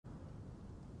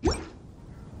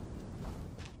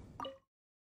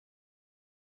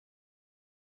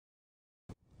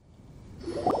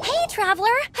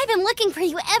traveler! I've been looking for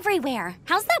you everywhere.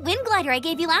 How's that wind glider I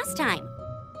gave you last time?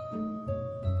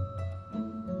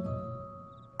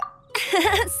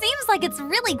 Seems like it's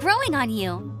really growing on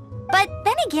you. But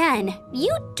then again,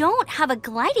 you don't have a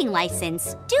gliding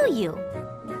license, do you?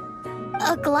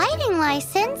 A gliding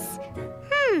license?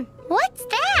 What's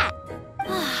that?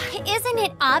 Isn't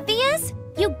it obvious?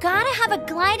 You gotta have a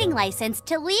gliding license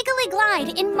to legally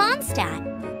glide in Mondstadt.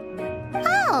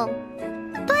 Oh,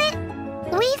 but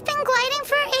we've been gliding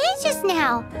for ages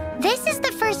now. This is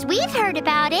the first we've heard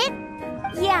about it.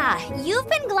 Yeah, you've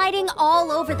been gliding all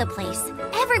over the place.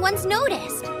 Everyone's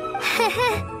noticed.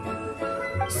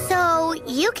 So,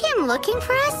 you came looking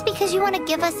for us because you want to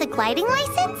give us a gliding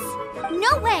license?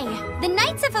 No way! The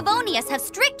Knights of Favonius have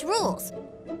strict rules.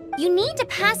 You need to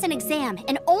pass an exam,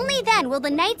 and only then will the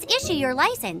Knights issue your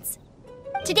license.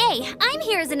 Today, I'm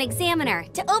here as an examiner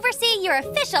to oversee your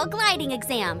official gliding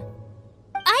exam.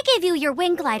 I gave you your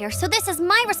wing glider, so this is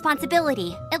my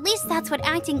responsibility. At least that's what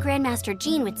Acting Grandmaster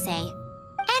Jean would say.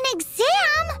 An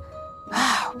exam?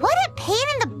 What a pain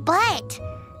in the butt!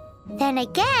 Then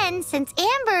again, since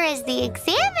Amber is the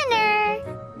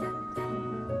examiner...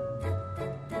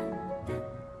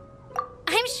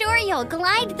 I'm sure you'll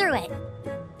glide through it.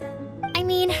 I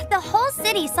mean, the whole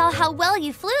city saw how well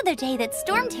you flew the day that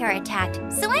Storm Terror attacked,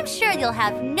 so I'm sure you'll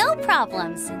have no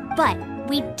problems. But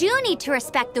we do need to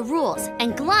respect the rules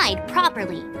and glide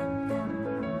properly.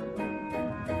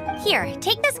 Here,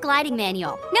 take this gliding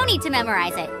manual. No need to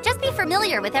memorize it. Just be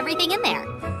familiar with everything in there.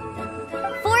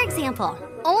 For example,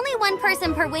 only one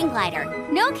person per wing glider,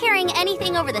 no carrying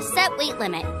anything over the set weight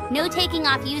limit, no taking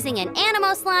off using an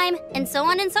animo slime, and so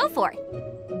on and so forth.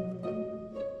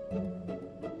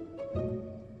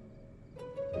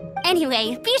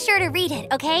 Anyway, be sure to read it,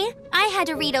 okay? I had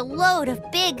to read a load of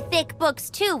big, thick books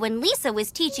too when Lisa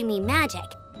was teaching me magic.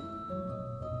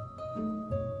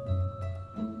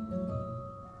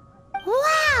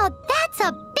 Wow, that's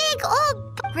a big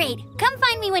old... Great, come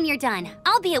find me when you're done.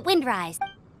 I'll be at Windrise.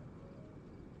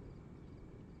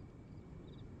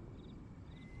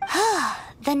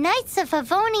 The Knights of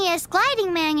Favonius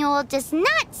gliding manual does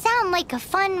not sound like a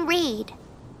fun read.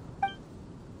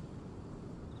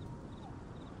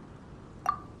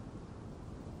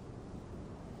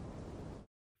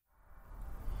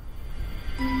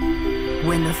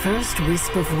 When the first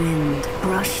wisp of wind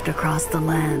brushed across the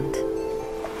land,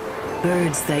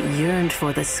 birds that yearned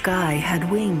for the sky had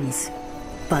wings,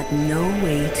 but no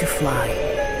way to fly.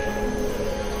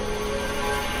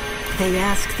 They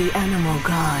asked the animal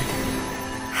god,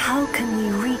 "How can we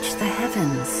reach the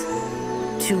heavens?"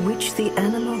 To which the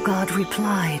animal god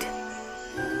replied,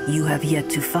 "You have yet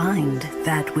to find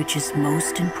that which is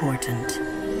most important."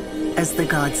 As the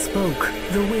god spoke,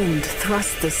 the wind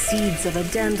thrust the seeds of a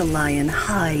dandelion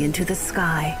high into the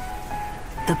sky.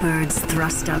 The birds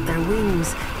thrust out their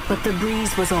wings, but the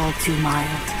breeze was all too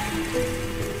mild,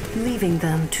 leaving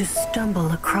them to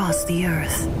stumble across the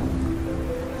earth.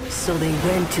 So they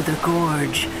went to the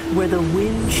gorge, where the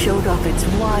wind showed off its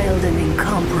wild and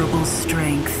incomparable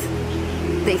strength.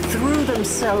 They threw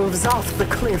themselves off the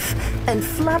cliff and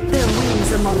flapped their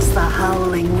wings amongst the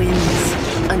howling winds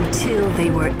until they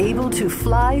were able to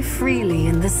fly freely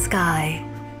in the sky.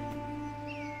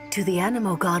 To the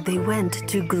animal god they went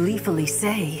to gleefully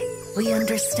say, "We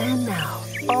understand now.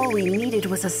 All we needed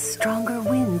was a stronger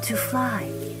wind to fly."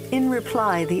 In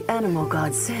reply, the animal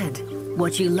god said,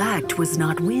 "What you lacked was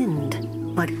not wind,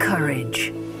 but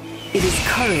courage. It is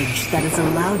courage that has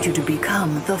allowed you to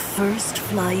become the first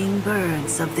flying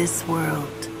birds of this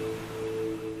world."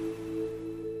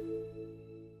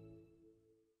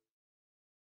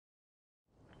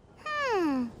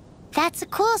 That's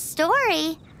a cool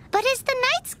story. But is the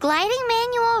Knight's gliding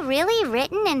manual really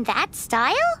written in that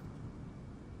style?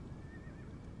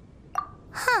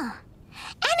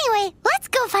 Anyway, let's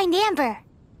go find Amber.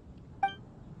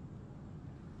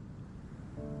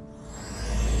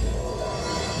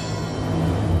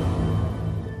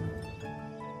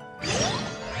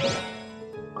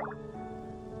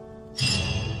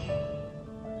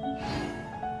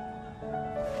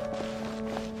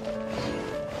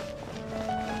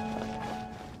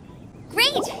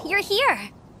 You're here.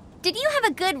 Did you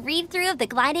have a good read-through of the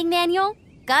gliding manual?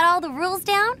 Got all the rules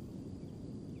down?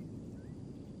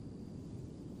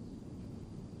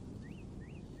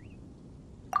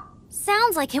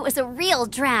 Sounds like it was a real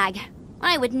drag.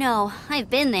 I would know. I've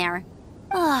been there.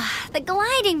 The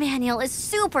gliding manual is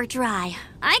super dry.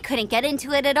 I couldn't get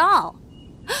into it at all.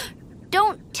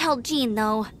 Don't tell Jean,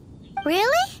 though.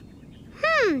 Really?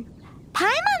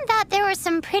 Paimon thought there were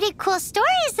some pretty cool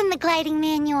stories in the gliding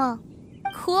manual.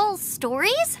 Cool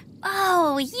stories?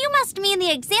 Oh, you must mean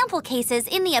the example cases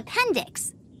in the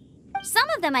appendix. Some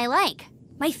of them I like.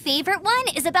 My favorite one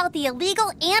is about the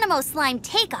illegal Animo Slime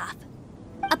takeoff.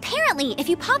 Apparently, if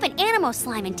you pop an Animo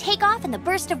Slime and take off in the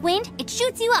burst of wind, it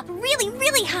shoots you up really,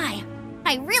 really high.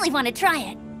 I really want to try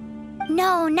it.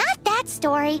 No, not that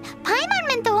story. Paimon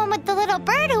meant the one with the little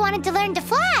bird who wanted to learn to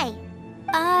fly.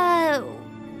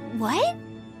 What?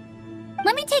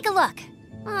 Let me take a look.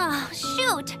 Oh,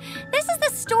 shoot. This is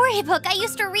the storybook I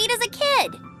used to read as a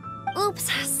kid.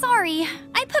 Oops, sorry.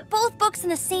 I put both books in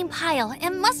the same pile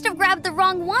and must have grabbed the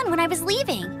wrong one when I was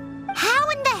leaving. How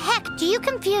in the heck do you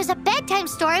confuse a bedtime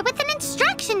story with an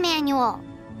instruction manual?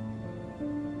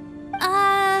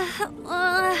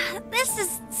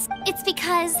 It's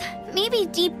because maybe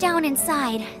deep down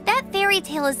inside, that fairy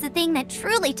tale is the thing that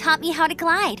truly taught me how to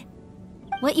glide.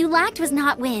 What you lacked was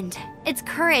not wind. It's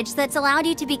courage that's allowed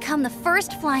you to become the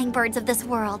first flying birds of this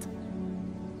world.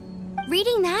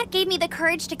 Reading that gave me the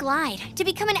courage to glide, to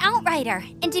become an outrider,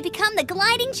 and to become the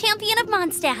gliding champion of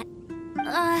Mondstadt.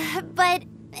 But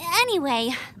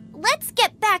anyway, let's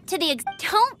get back to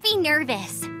Don't be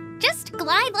nervous. Just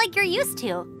glide like you're used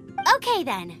to. Okay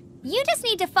then, you just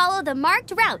need to follow the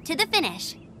marked route to the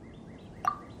finish.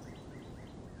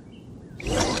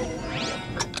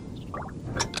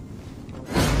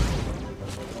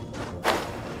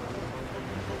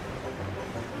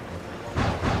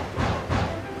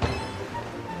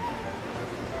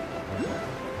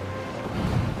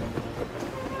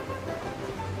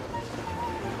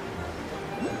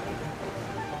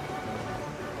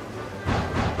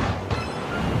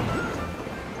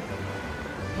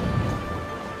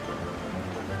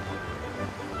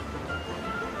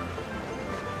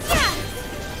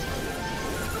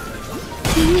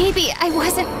 Maybe I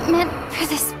wasn't meant for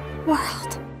this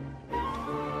world.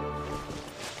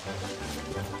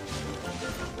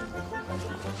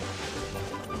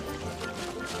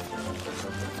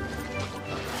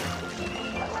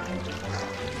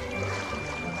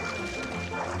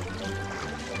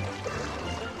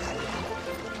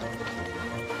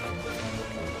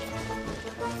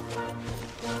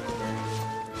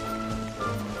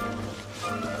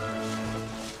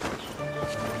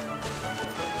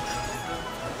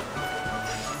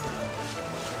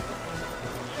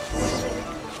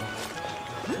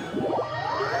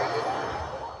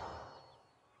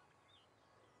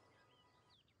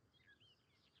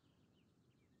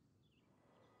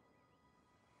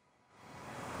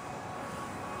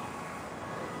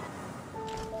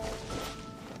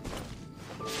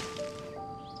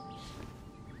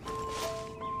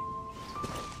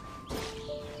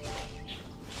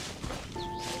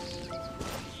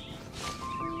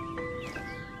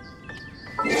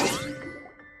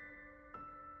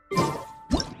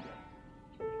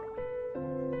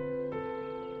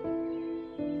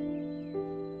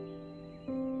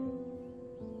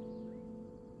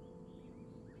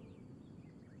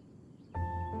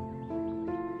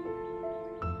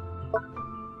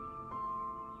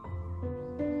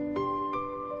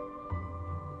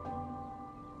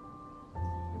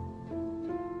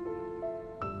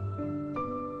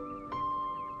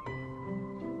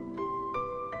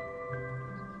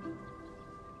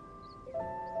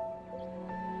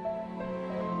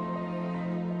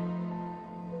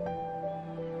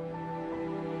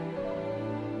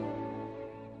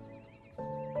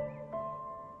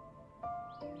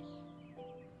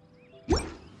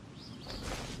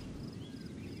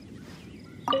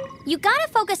 You gotta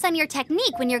focus on your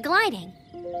technique when you're gliding.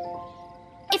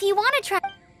 If you want to try...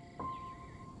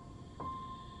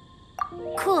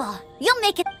 Cool. You'll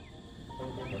make it...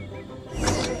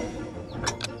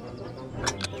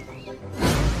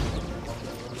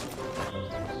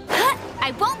 Huh?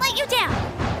 I won't let you down!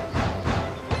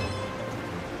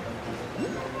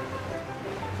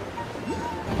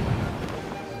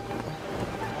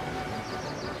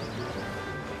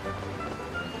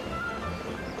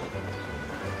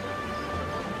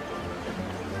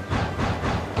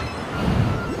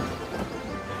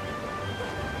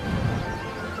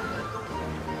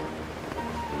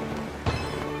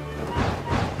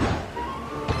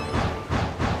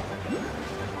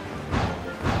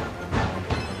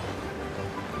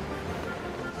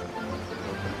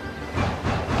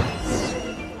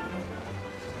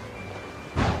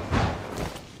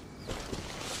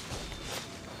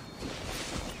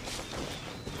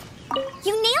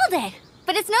 It!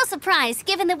 But it's no surprise,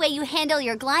 given the way you handle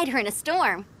your glider in a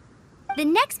storm. The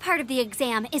next part of the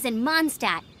exam is in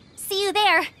Mondstadt. See you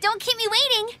there. Don't keep me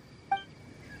waiting.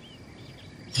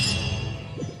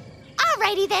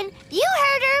 Alrighty then. You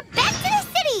heard her. Back to the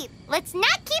city. Let's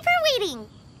not keep her waiting.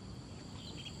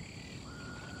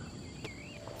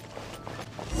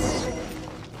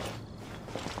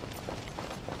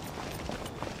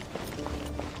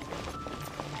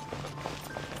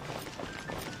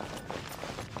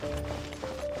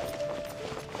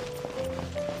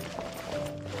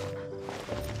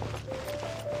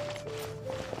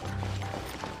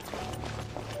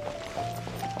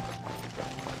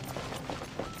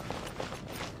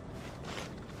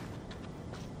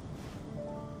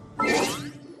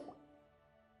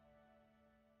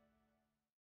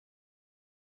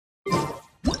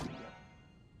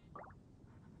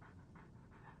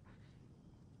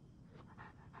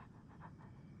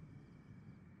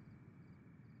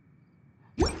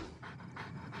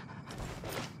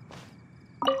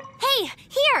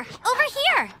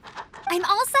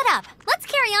 set up. Let's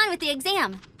carry on with the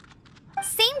exam.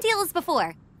 Same deal as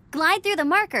before. Glide through the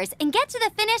markers and get to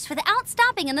the finish without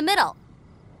stopping in the middle.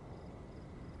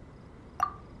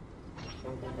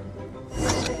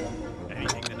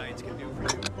 Anything the Knights can do for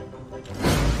you?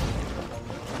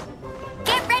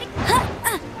 Get ready.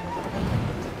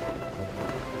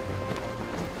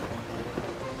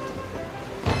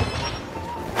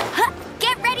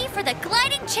 Get ready for the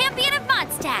gliding champion of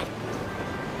Mondstadt.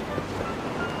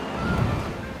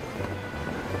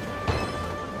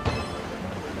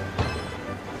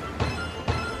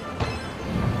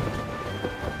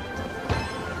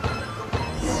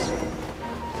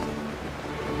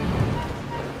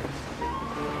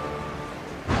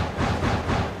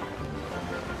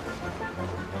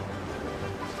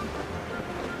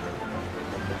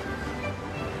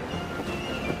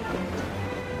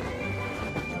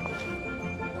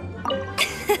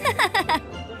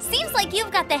 Seems like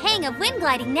you've got the hang of wind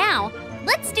gliding now.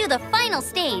 Let's do the final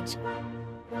stage.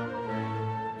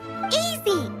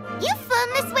 Easy! You've flown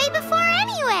this way before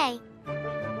anyway!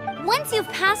 Once you've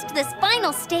passed this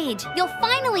final stage, you'll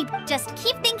finally just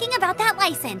keep thinking about that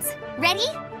license. Ready?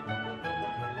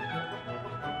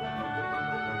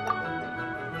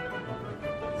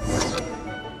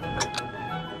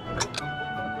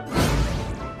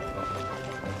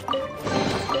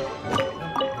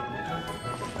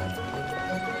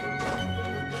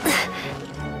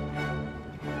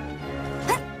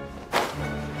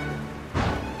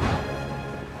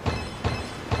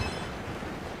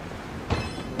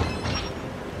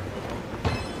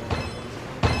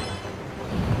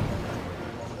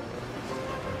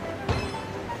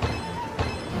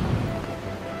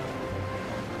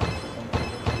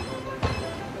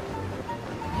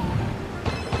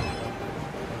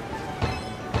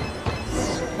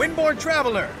 Windborne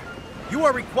Traveler, you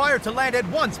are required to land at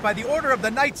once by the order of the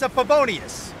Knights of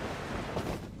Favonius.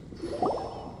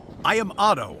 I am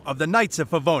Otto of the Knights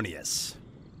of Favonius.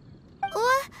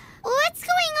 What's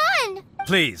going on?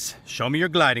 Please, show me your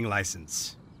gliding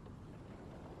license.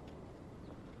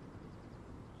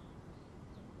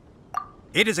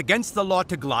 It is against the law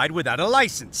to glide without a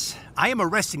license. I am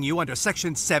arresting you under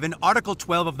Section 7, Article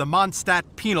 12 of the Mondstadt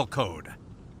Penal Code.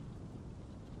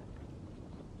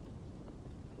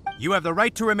 You have the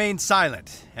right to remain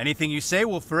silent. Anything you say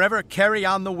will forever carry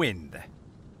on the wind.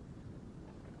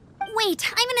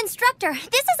 Wait, I'm an instructor.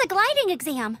 This is a gliding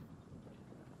exam.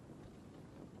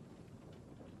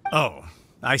 Oh,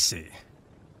 I see.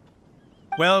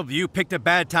 Well, you picked a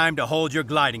bad time to hold your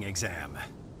gliding exam.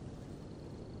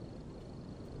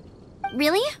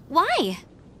 Really? Why?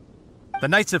 The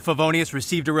Knights of Favonius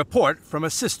received a report from a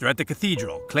sister at the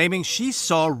cathedral claiming she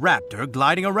saw Raptor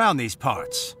gliding around these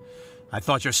parts. I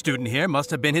thought your student here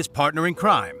must have been his partner in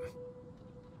crime.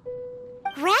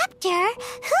 Raptor?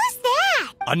 Who's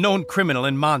that? A known criminal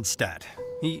in Mondstadt.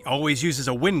 He always uses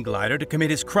a wind glider to commit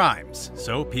his crimes,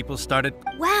 so people started...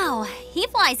 Wow, he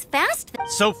flies fast.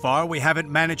 So far, we haven't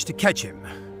managed to catch him.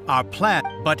 Our plan,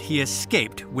 but he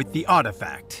escaped with the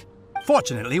artifact.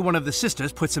 Fortunately, one of the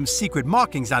sisters put some secret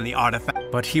markings on the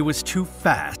artifact, but he was too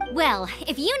fast. Well,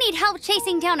 if you need help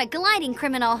chasing down a gliding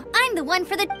criminal, I'm the one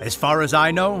for the... As far as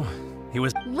I know, he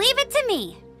was... Leave it to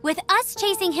me. With us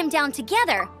chasing him down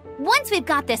together, once we've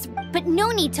got this, but no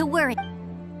need to worry.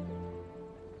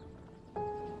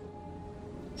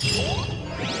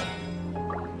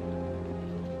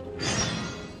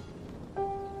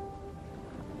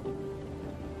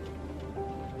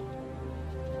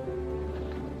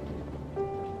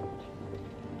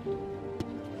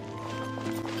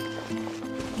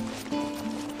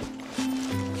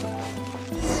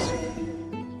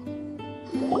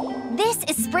 This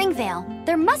is Springvale.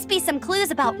 There must be some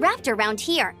clues about Raptor around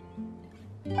here.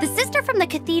 The sister from the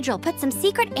cathedral put some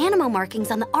secret animal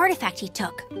markings on the artifact he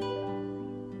took.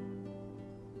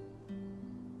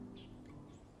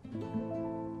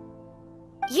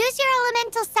 Use your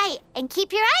elemental sight and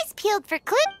keep your eyes peeled for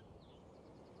clues.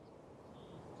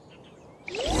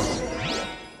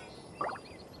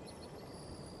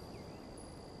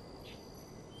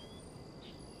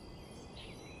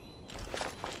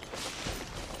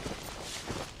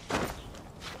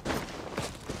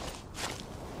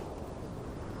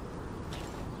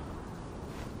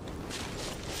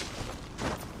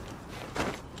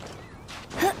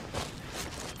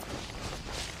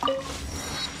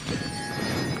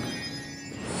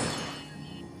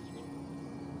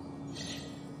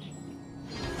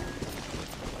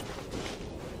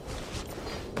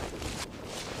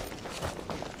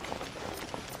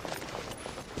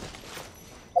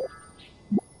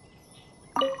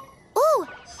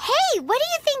 What do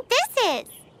you think this is?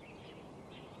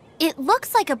 It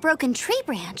looks like a broken tree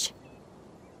branch.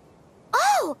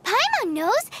 Oh, Paimon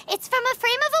knows! It's from a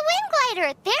frame of a wind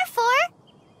glider, therefore...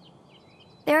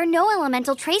 There are no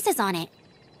elemental traces on it.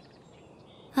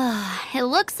 It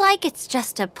looks like it's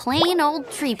just a plain old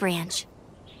tree branch.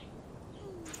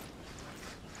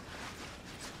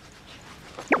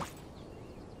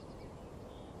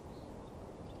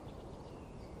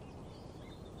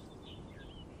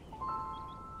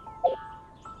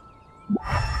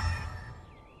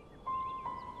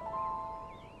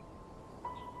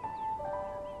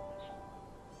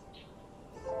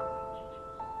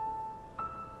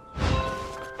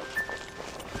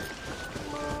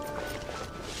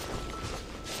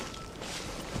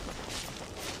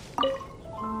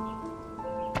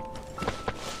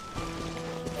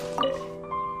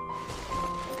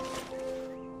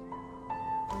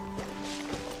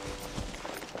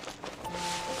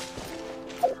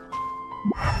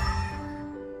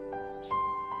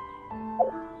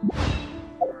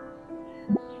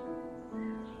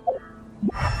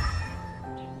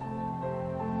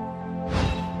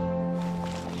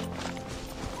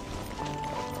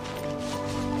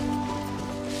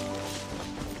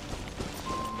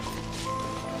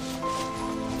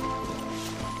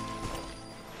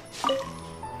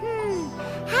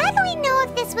 How do we know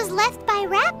if this was left by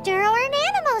Raptor or an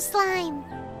Animo slime?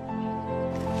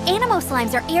 Animo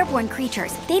slimes are airborne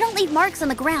creatures. They don't leave marks on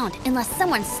the ground unless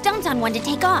someone stomps on one to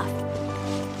take off.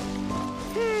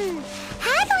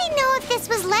 How do we know if this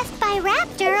was left by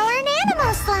Raptor or an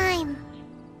Animo slime?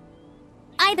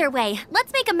 Either way,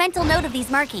 let's make a mental note of these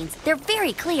markings. They're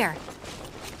very clear.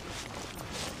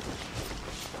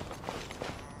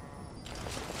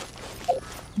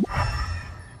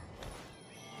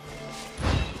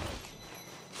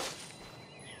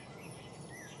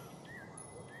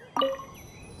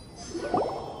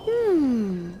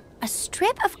 A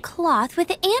strip of cloth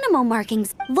with Animo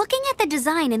markings. Looking at the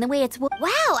design and the way it's Wow,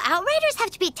 Outriders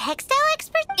have to be textile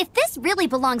experts? If this really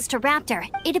belongs to Raptor,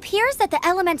 it appears that the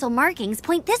elemental markings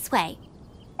point this way.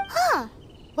 Huh.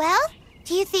 Well,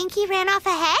 do you think he ran off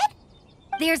ahead?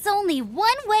 There's only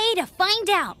one way to find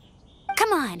out.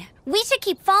 Come on, we should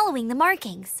keep following the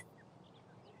markings.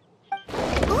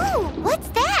 Ooh, what's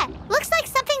that? Looks like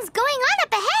something's going on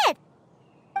up ahead.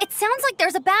 It sounds like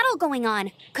there's a battle going on.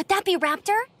 Could that be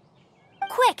Raptor?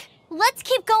 Quick, let's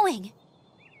keep going.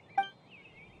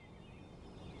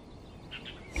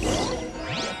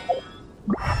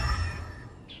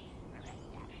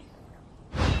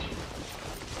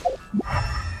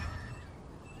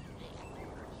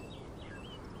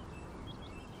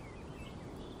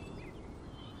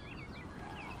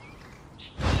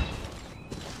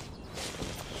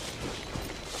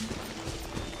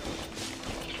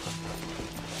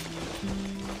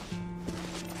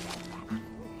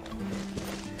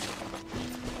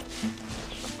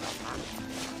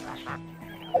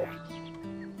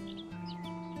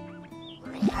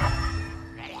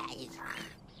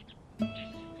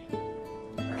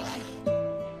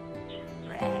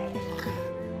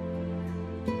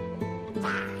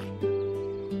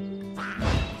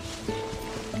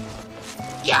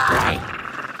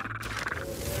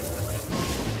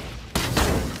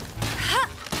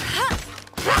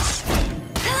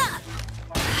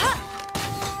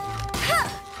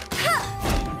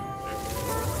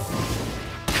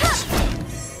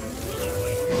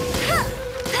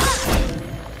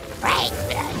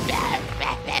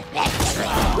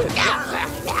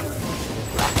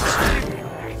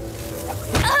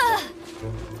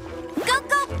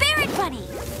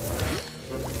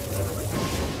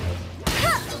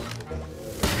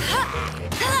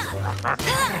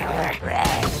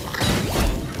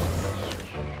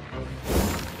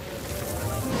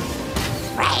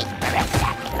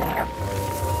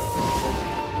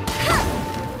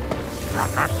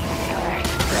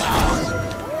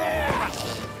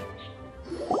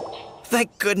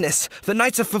 Thank goodness! The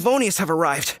Knights of Favonius have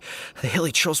arrived! The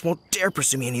hilly trolls won't dare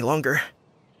pursue me any longer.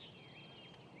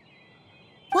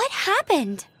 What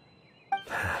happened?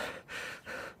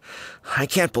 I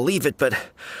can't believe it, but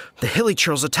the hilly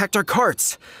trolls attacked our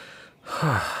carts.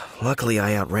 Luckily,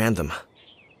 I outran them.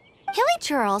 Hilly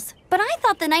churls? But I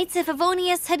thought the Knights of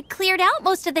Favonius had cleared out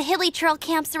most of the hilly churl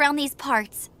camps around these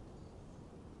parts.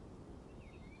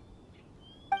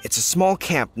 It's a small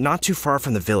camp not too far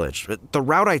from the village. The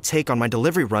route I take on my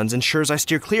delivery runs ensures I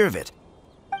steer clear of it.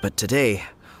 But today,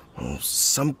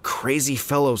 some crazy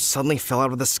fellow suddenly fell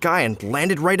out of the sky and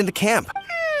landed right in the camp.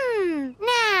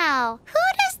 Now, who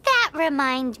does that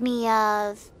remind me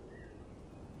of?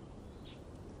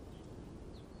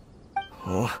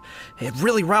 Oh, it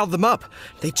really riled them up.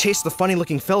 They chased the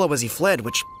funny-looking fellow as he fled,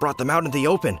 which brought them out into the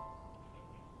open.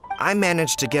 I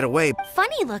managed to get away.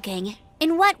 Funny looking?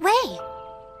 In what way?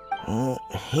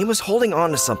 He was holding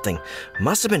on to something.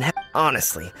 Must have been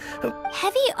honestly.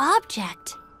 Heavy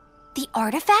object? The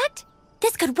artifact?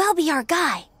 This could well be our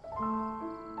guy.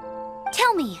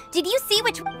 Tell me, did you see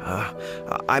which...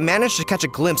 I managed to catch a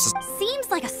glimpse. Seems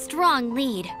like a strong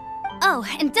lead. Oh,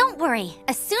 and don't worry.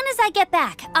 As soon as I get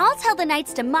back, I'll tell the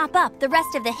knights to mop up the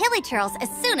rest of the hilly churls as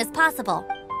soon as possible.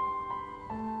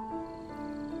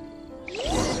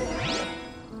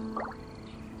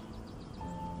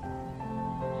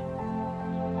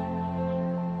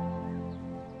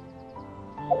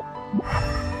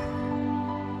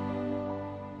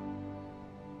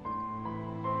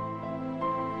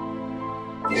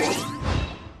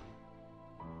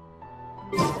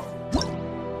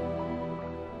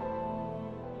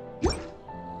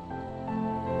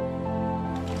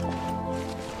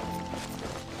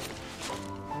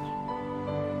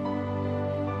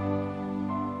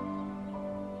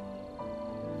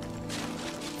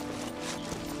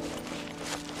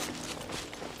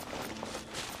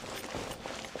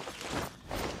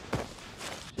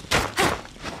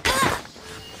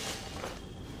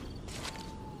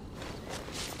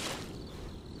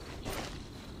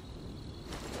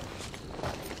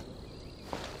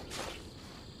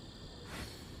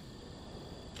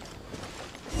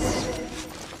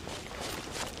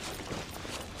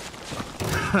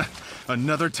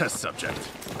 Another test subject.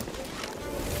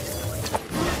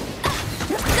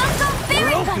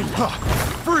 We're open!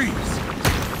 Freeze!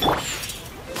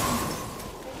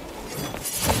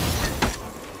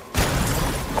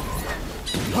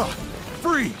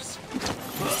 Freeze!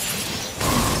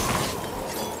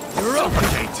 You're open!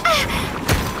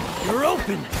 You're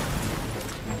open!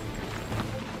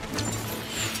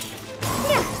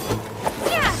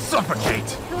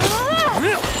 Suffocate!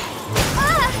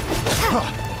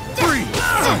 Freeze!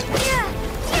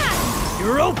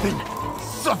 You're open!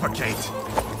 Suffocate!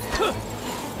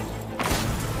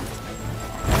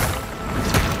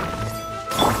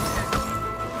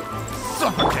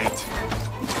 Suffocate!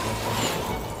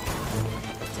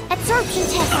 Absorption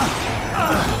test.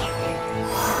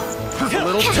 A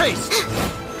little taste!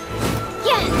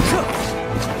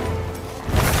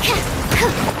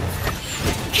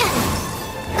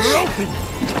 You're open!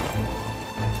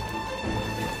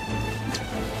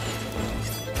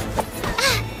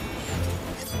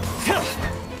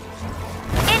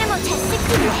 Animal test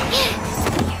succeeded.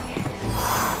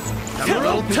 A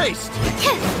little taste!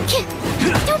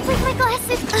 Don't break my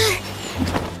glasses.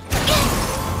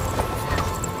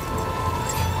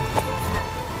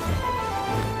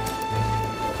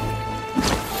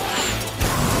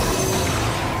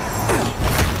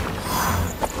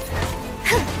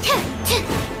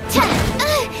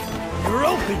 You're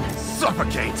open!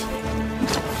 Suffocate!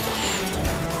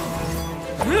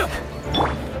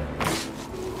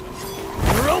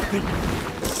 You're open!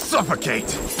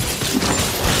 Suffocate!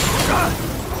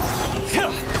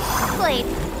 Blade.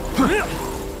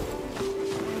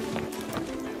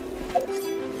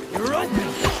 You're open!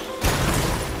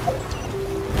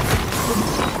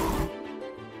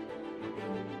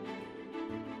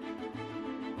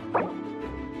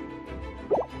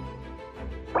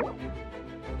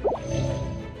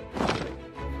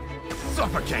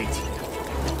 Suffocate!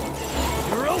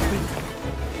 You're open!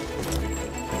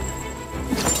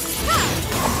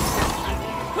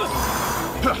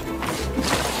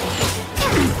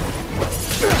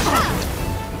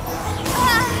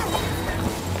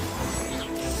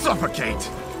 Suffocate!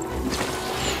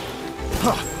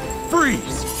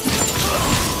 Freeze!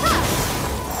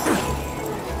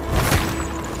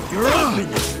 You're open!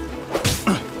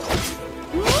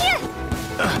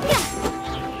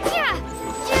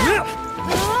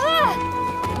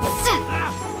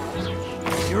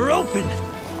 You're open!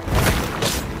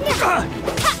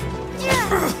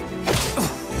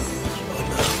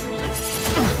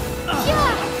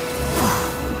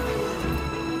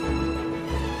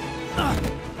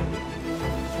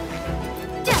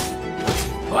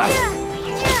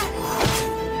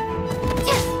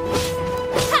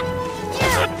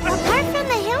 Apart from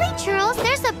the hilly churls,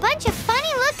 there's a bunch of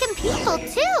funny-looking people,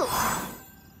 too.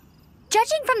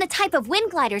 Judging from the type of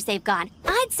wind gliders they've got,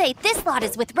 I'd say this lot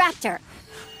is with Raptor.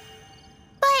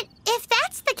 But if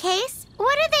that's the case,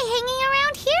 what are they hanging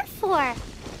around here for?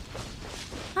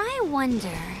 I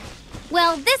wonder...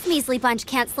 Well, this measly bunch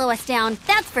can't slow us down,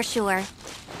 that's for sure.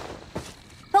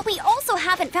 But we also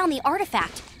haven't found the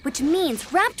artifact, which means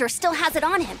Raptor still has it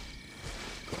on him.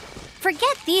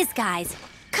 Forget these guys.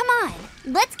 Come on,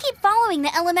 let's keep following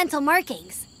the elemental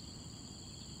markings.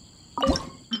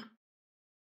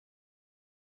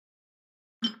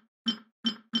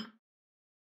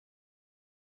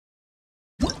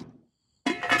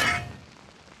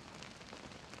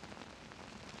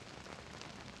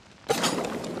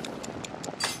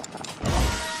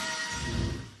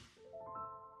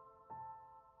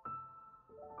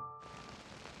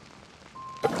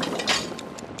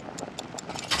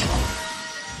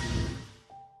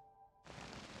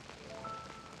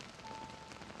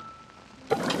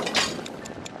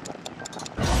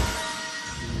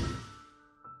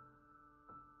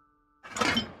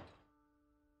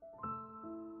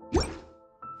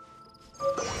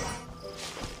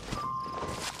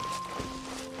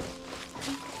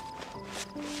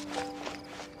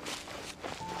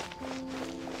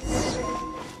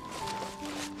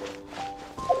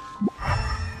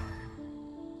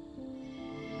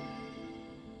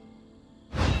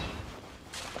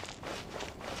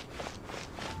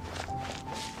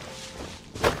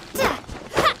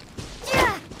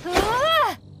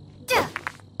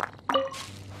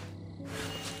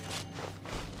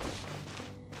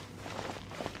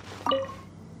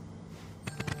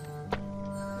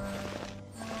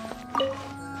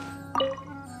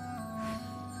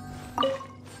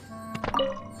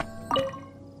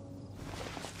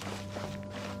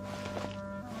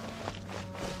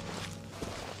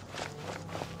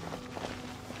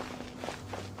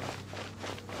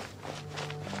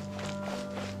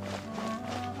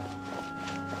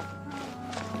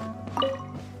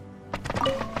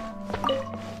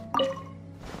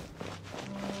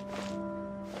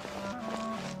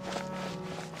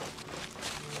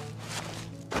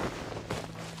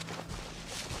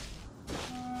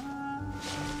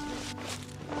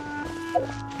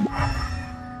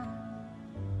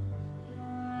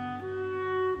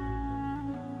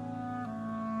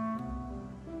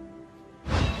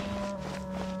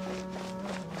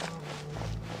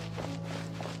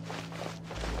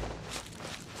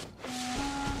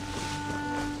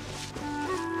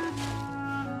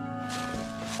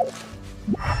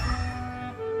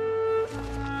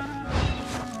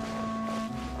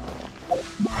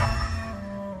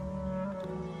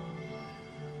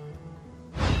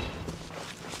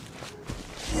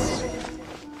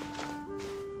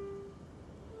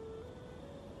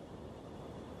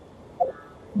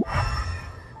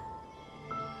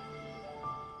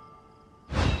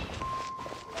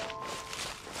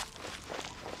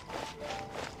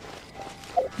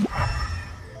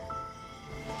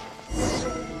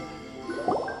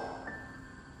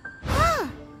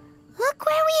 Look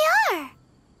where we are!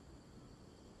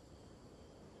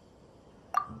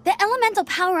 The elemental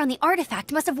power on the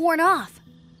artifact must have worn off.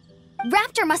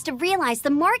 Raptor must have realized the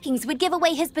markings would give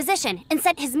away his position and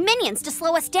sent his minions to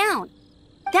slow us down.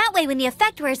 That way, when the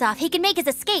effect wears off, he can make his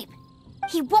escape.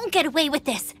 He won't get away with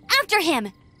this. After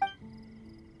him!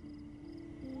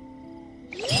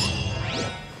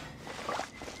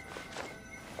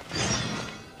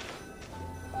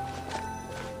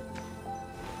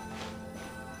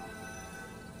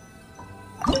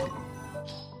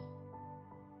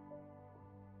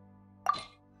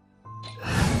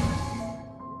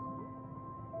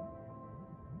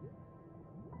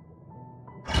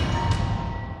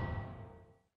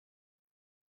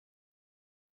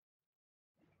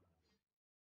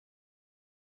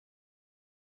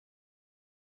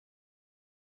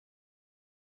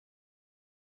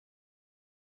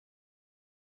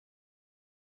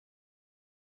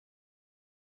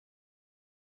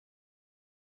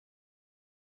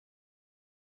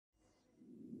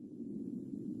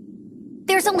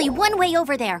 There's only one way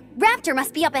over there. Raptor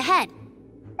must be up ahead.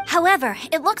 However,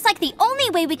 it looks like the only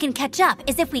way we can catch up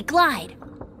is if we glide.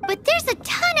 But there's a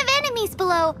ton of enemies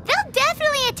below. They'll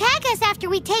definitely attack us after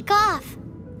we take off.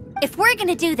 If we're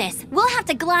gonna do this, we'll have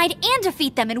to glide and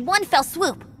defeat them in one fell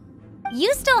swoop.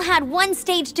 You still had one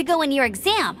stage to go in your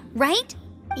exam, right?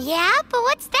 Yeah, but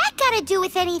what's that gotta do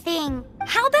with anything?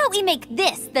 How about we make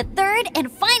this the third and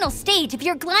final stage of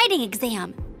your gliding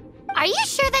exam? Are you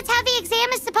sure that's how the exam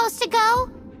is supposed to go?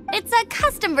 It's a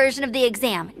custom version of the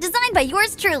exam, designed by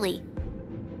yours truly.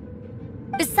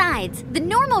 Besides, the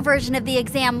normal version of the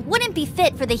exam wouldn't be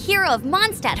fit for the hero of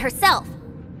Mondstadt herself.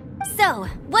 So,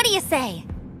 what do you say?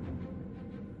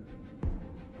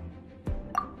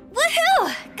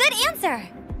 Woohoo! Good answer!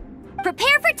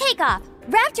 Prepare for takeoff.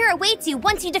 Raptor awaits you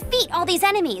once you defeat all these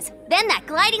enemies. Then that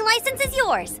gliding license is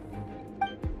yours.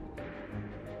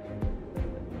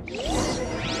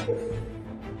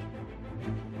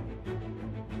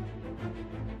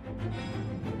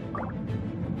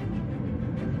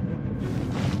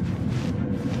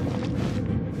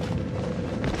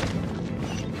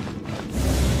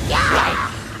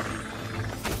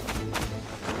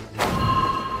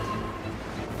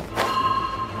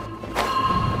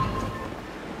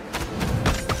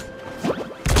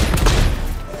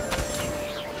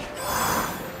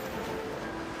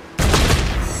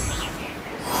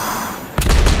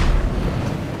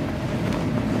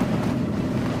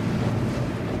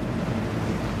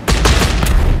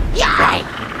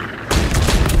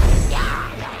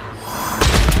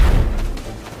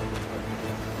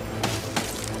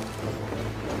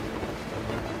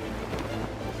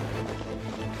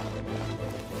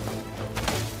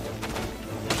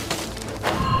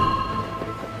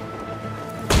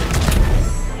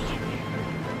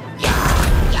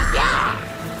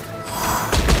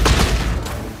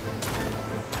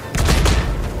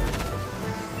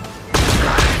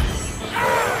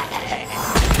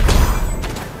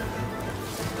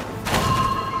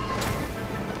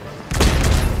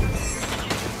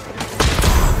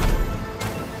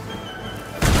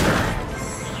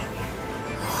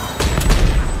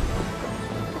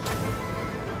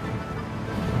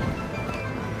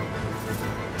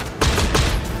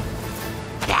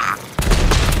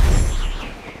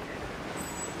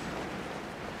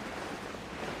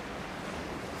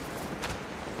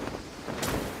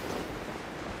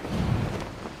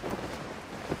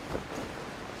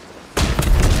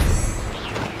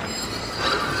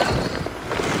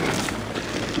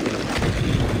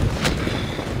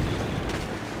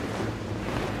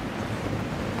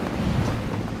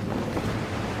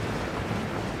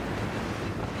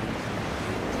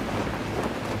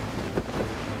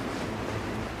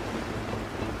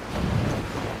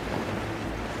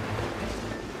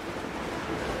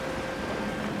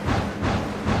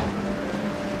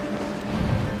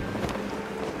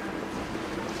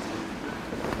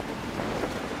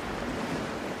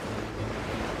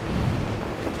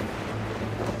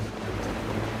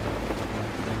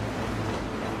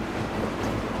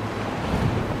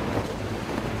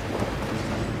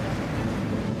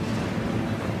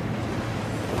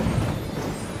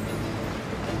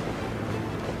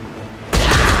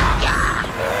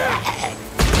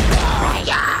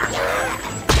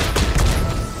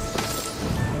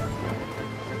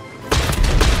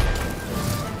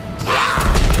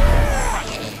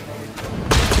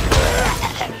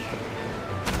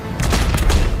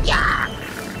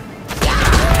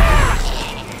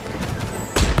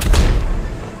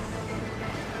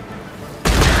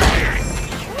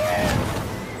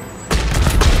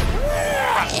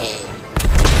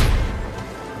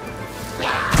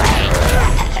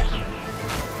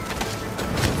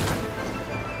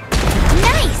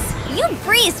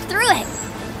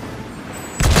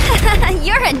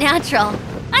 You're a natural.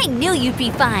 I knew you'd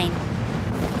be fine.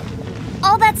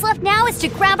 All that's left now is to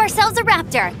grab ourselves a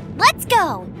raptor. Let's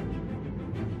go!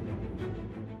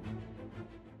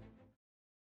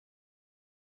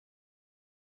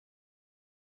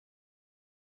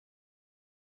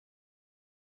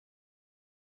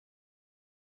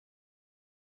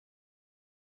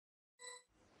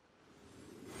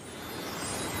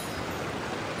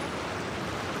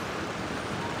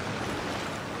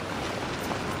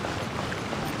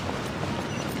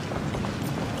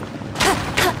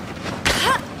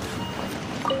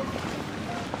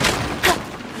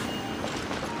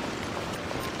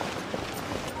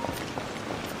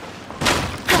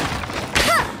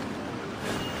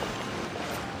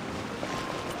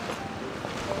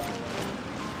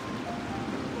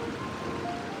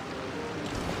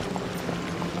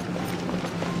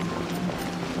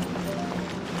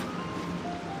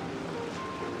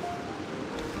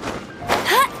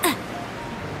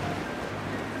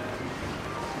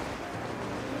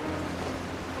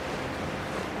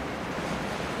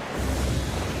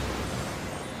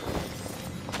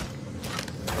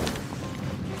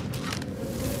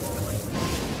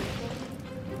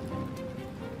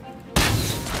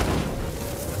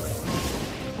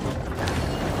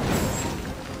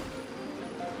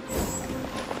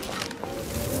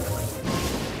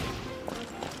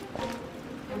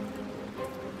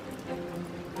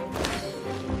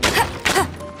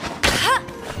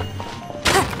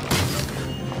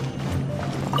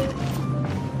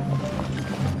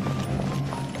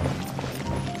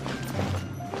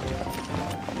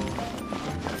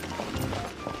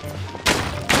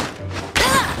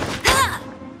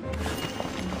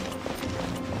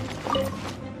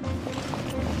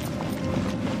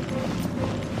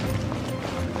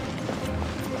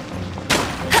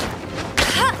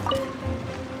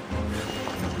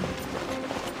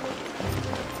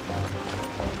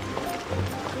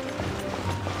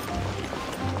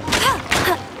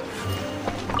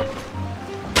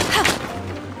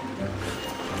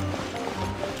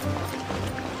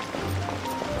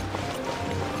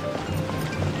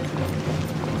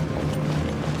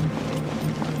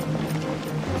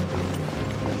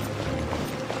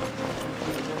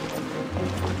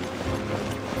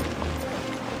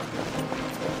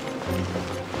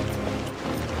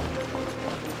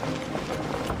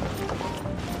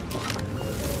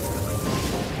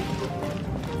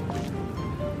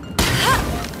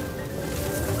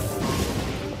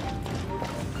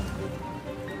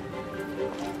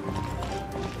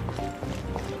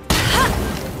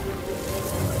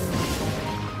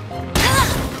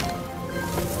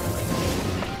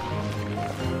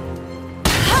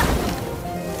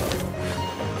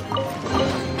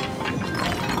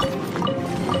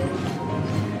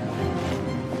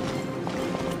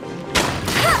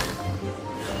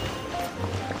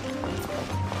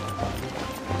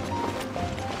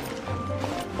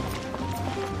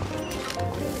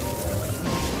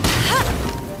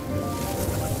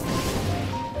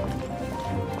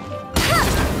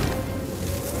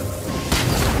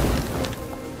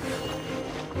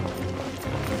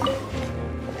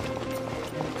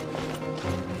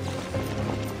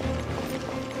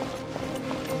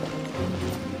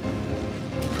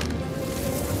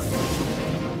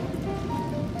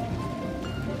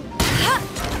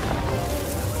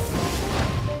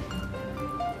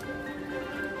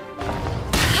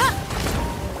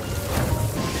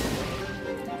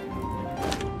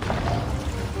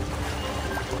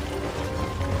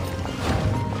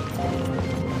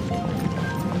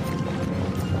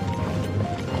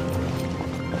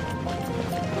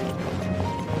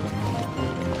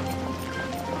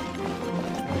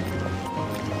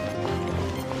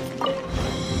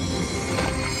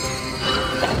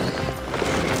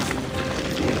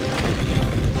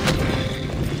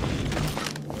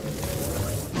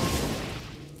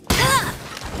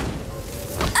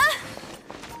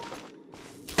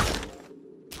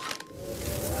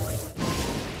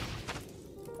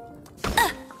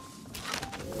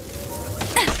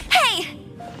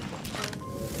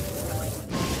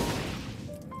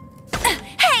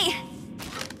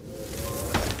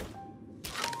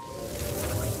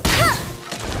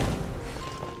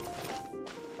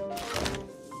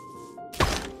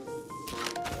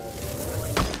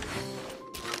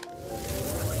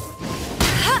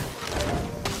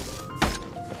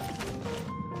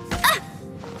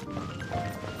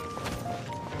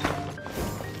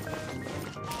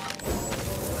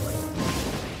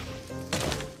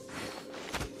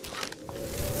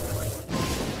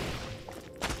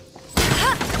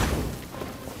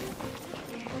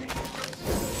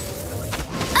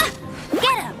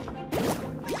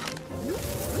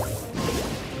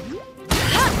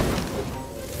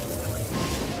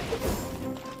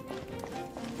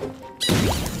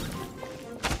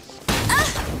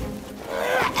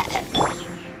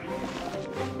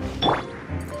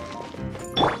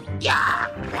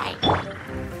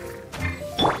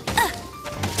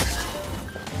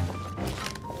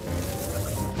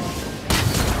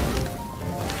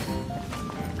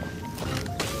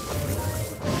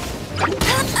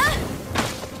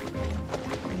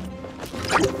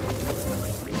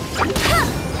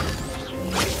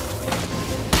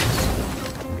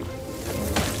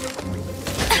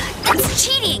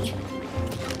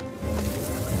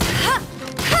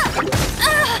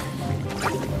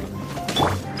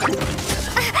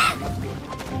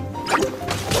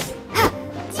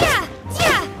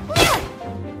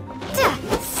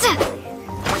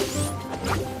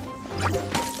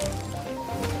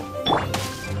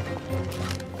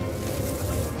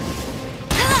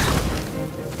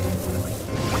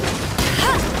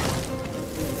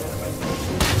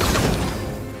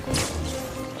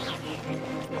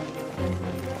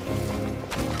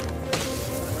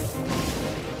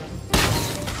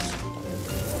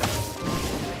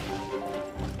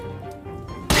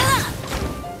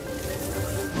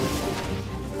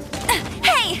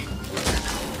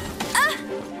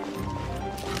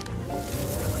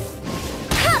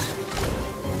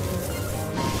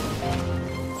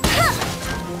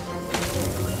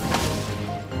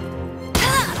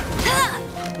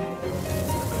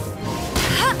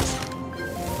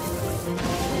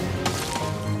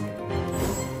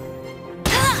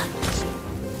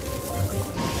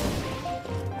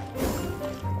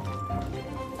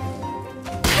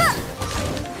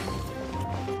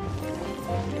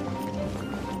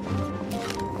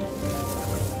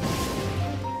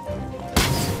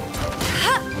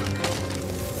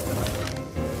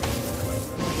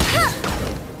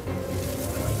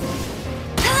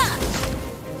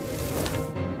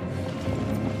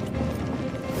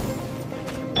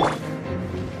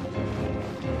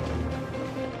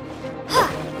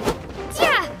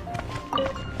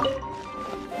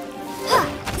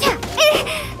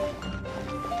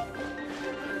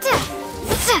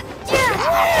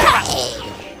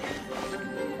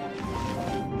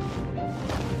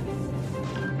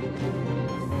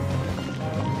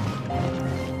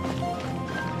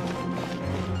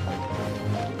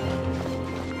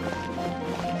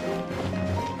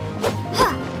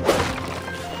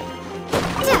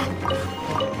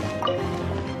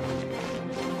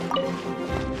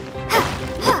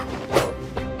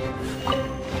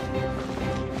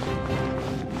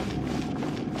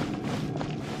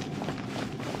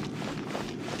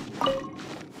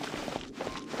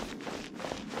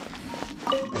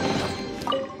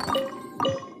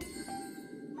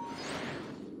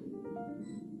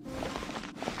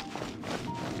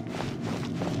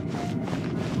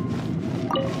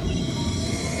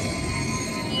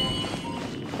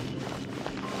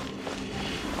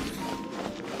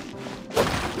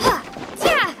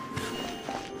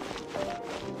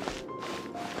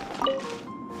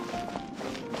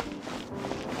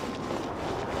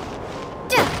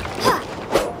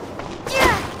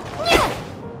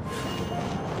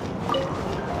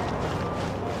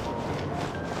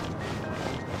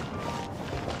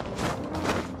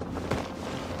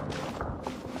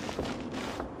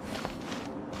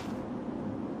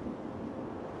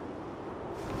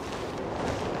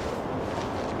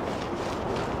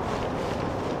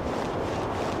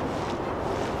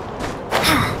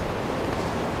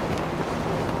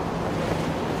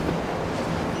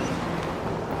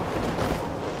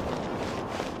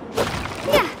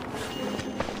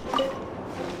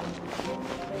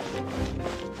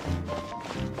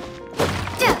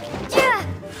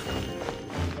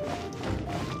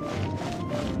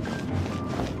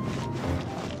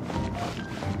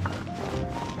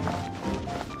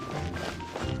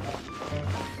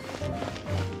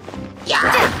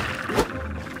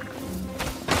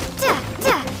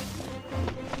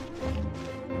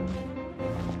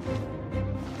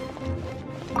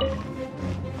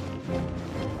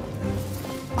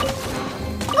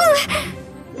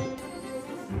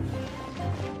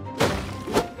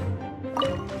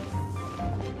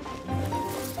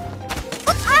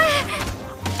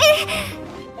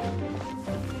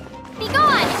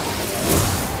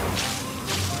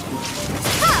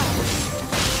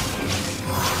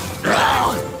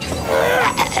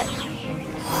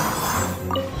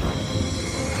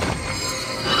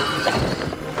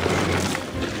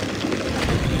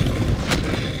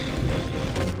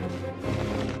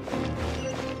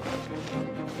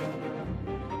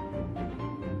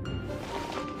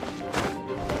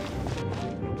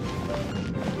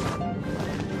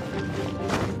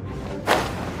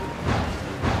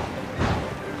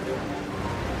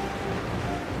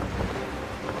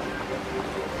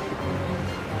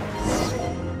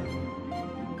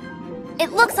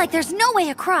 It looks like there's no way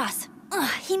across.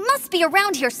 Ugh, he must be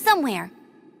around here somewhere.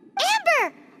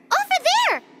 Amber! Over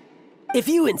there! If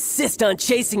you insist on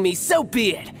chasing me, so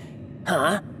be it.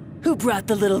 Huh? Who brought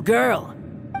the little girl?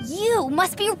 You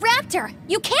must be Raptor.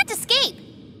 You can't escape.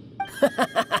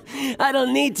 I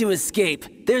don't need to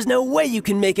escape. There's no way you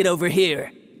can make it over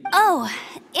here. Oh,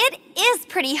 it is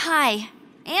pretty high.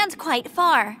 And quite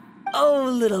far. Oh,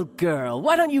 little girl,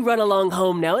 why don't you run along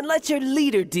home now and let your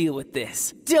leader deal with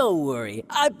this? Don't worry,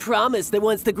 I promise that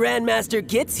once the Grandmaster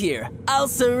gets here, I'll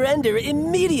surrender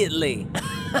immediately.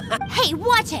 Hey,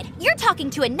 watch it! You're talking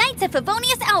to a Knights of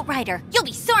Favonius outrider. You'll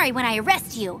be sorry when I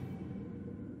arrest you.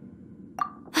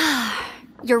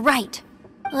 You're right.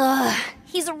 Ugh,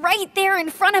 he's right there in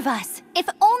front of us. If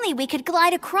only we could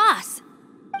glide across.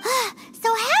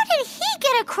 So how did he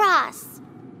get across?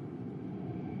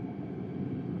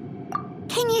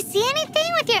 Can you see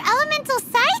anything with your elemental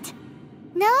sight?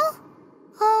 No?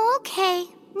 Oh, okay.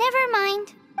 Never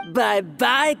mind.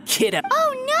 Bye-bye, kiddo.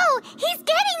 Oh no! He's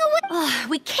getting away! Ugh,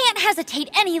 we can't hesitate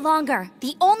any longer.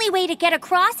 The only way to get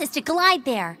across is to glide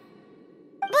there.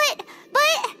 But...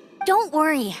 Don't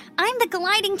worry. I'm the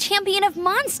gliding champion of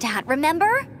Mondstadt,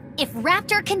 remember? If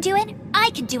Raptor can do it, I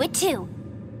can do it too.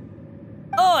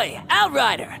 Oi,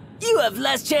 Outrider! You have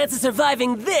less chance of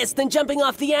surviving this than jumping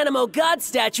off the Animo God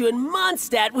statue in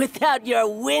Mondstadt without your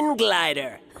wind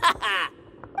glider. Haha!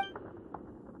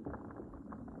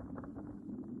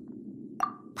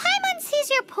 Paimon sees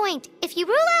your point. If you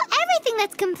rule out everything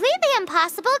that's completely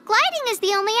impossible, gliding is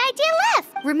the only idea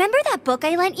left. Remember that book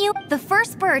I lent you? The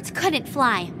first birds couldn't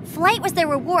fly. Flight was their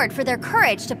reward for their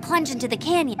courage to plunge into the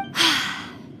canyon.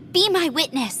 Be my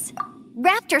witness.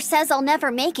 Raptor says I'll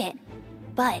never make it.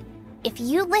 But if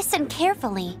you listen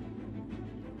carefully...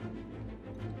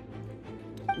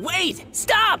 Wait!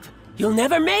 Stop! You'll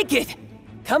never make it!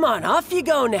 Come on, off you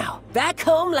go now. Back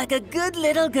home like a good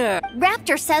little girl.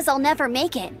 Raptor says I'll never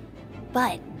make it.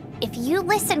 But if you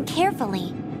listen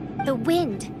carefully, the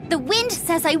wind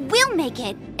says I will make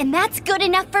it, and that's good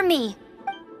enough for me.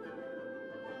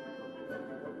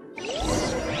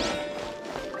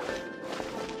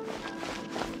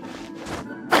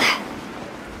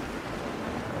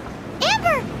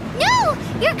 Amber! No!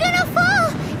 You're gonna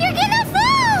fall! You're gonna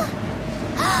fall!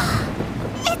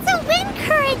 It's a wind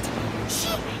current!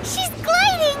 She's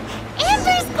gliding!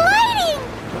 Amber's gliding!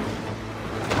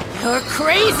 You're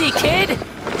crazy, kid!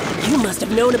 You must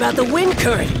have known about the wind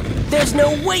current. There's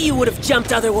no way you would have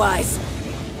jumped otherwise.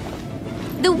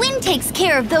 The wind takes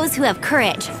care of those who have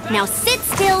courage. Now sit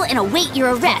still and await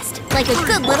your arrest, like a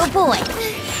good little boy.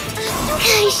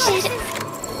 I should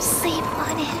sleep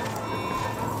on it.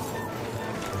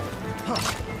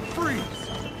 Freeze!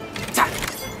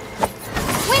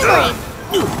 Windblade!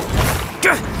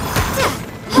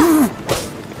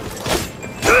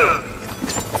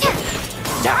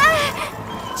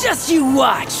 Just you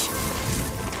watch!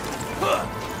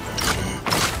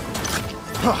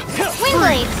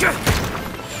 Windblade!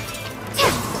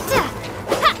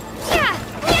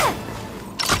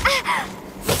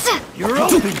 You're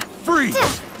open! Freeze!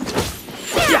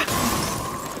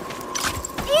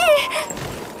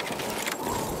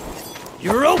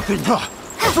 You're open!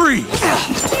 Freeze!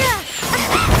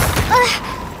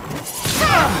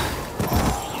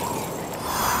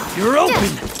 You're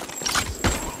open!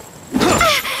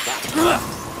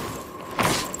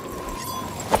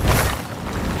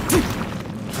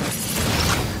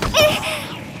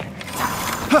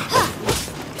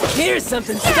 Here's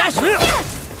something special!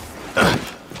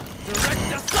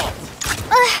 Direct assault!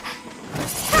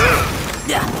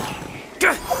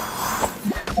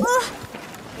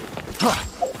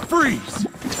 Freeze!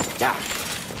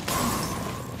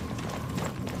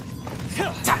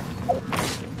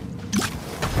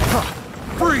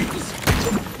 Freeze!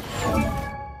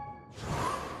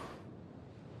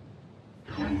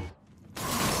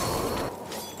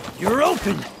 You're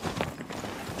open!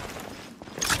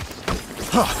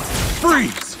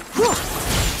 Freeze!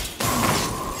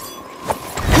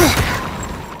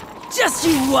 Just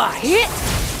you watch!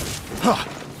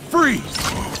 Freeze!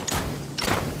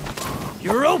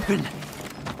 You're open!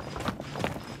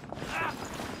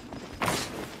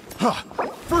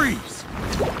 Freeze!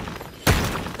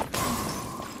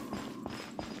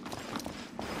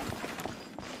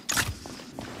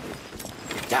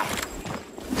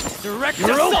 Direct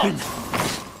You're assault. Open!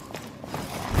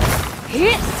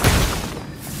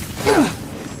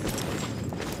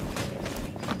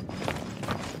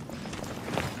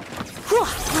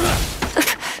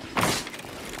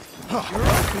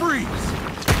 Freeze!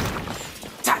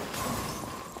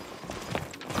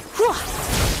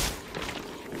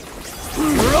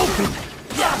 You're open!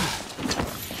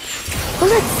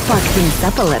 spark things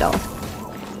up a little.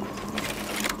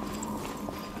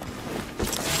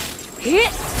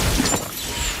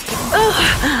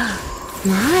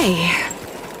 My.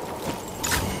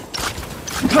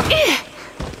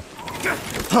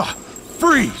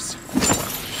 Freeze!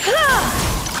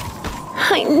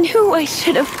 I knew I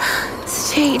should have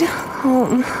stayed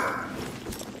home.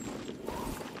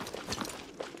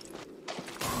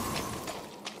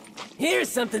 Here's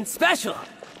something special.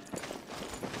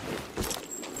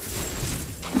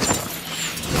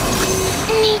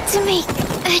 Need to make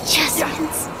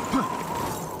adjustments.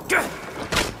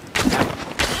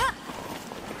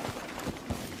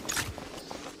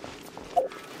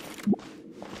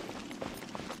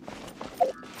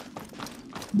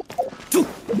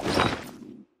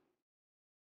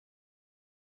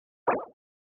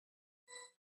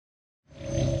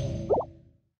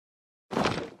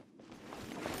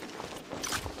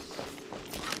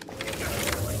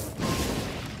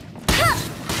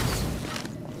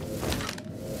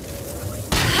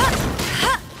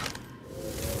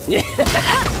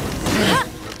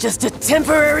 Just a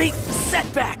temporary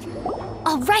setback.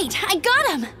 All right, I got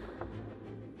him!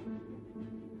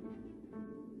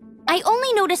 I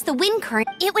only noticed the wind current.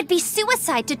 It would be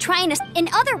suicide to try and... In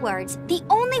other words, the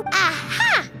only...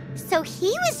 Aha! So he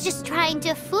was just trying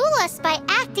to fool us by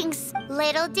acting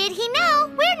Little did he know,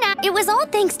 we're not... It was all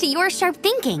thanks to your sharp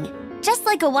thinking. Just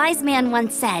like a wise man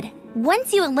once said,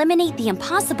 once you eliminate the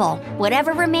impossible,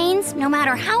 whatever remains, no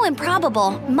matter how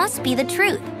improbable, must be the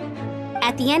truth.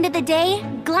 At the end of the day,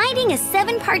 gliding is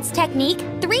 7 parts technique,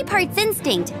 3 parts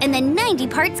instinct, and then 90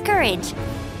 parts courage.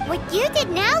 What you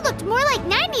did now looked more like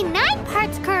 99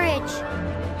 parts courage.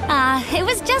 It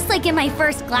was just like in my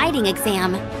first gliding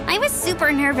exam. I was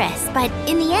super nervous, but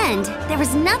in the end, there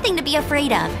was nothing to be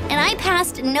afraid of, and I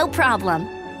passed no problem.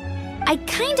 I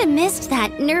kinda missed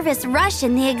that nervous rush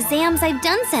in the exams I've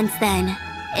done since then.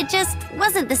 It just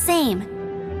wasn't the same.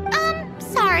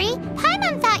 Sorry.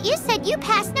 Paimon thought you said you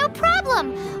passed no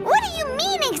problem. What do you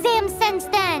mean exams since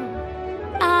then?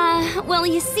 Well,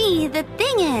 you see, the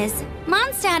thing is,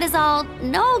 Mondstadt is all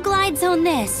no glide zone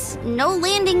this, no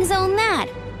landing zone that.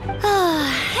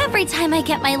 Every time I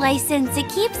get my license, it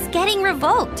keeps getting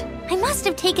revoked. I must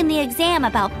have taken the exam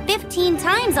about 15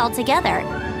 times altogether.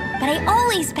 But I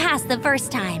always pass the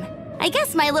first time. I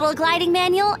guess my little gliding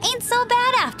manual ain't so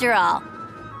bad after all.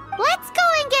 Let's go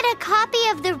and get a copy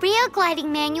of the real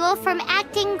gliding manual from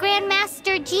Acting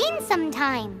Grandmaster Jean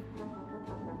sometime.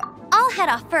 I'll head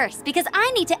off first because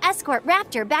I need to escort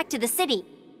Raptor back to the city.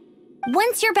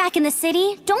 Once you're back in the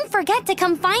city, don't forget to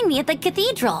come find me at the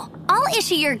cathedral. I'll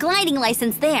issue your gliding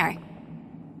license there.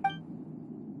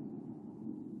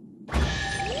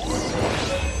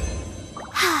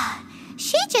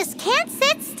 She just can't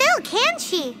sit still, can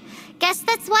she? Guess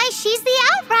that's why she's the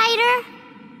Outrider.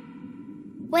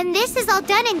 When this is all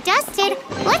done and dusted,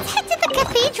 let's head to the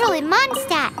cathedral in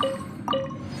Mondstadt.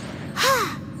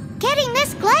 Getting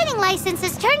this gliding license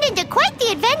has turned into quite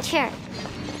the adventure.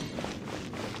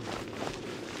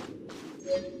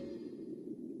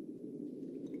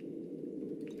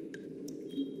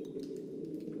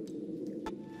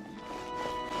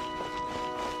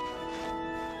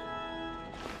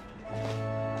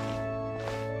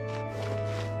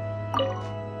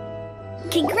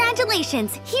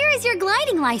 Congratulations! Here is your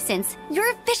gliding license.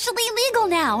 You're officially legal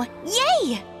now.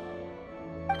 Yay!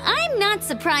 I'm not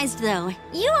surprised, though.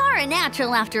 You are a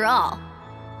natural after all.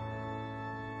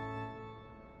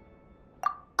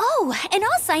 Oh, and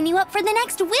I'll sign you up for the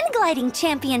next wind gliding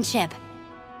championship.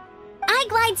 I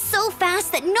glide so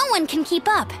fast that no one can keep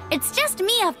up. It's just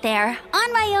me up there,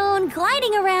 on my own,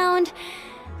 gliding around.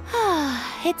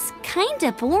 It's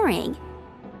kinda boring.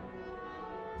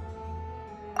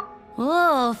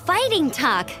 Whoa, fighting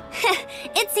talk.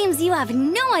 It seems you have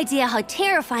no idea how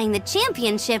terrifying the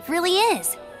championship really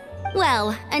is.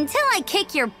 Well, until I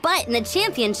kick your butt in the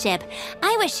championship,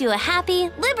 I wish you a happy,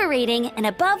 liberating, and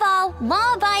above all,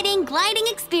 law-abiding gliding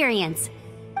experience.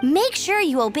 Make sure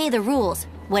you obey the rules.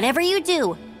 Whatever you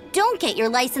do, don't get your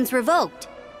license revoked.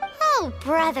 Oh,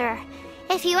 brother.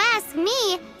 If you ask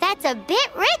me, that's a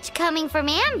bit rich coming from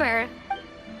Amber.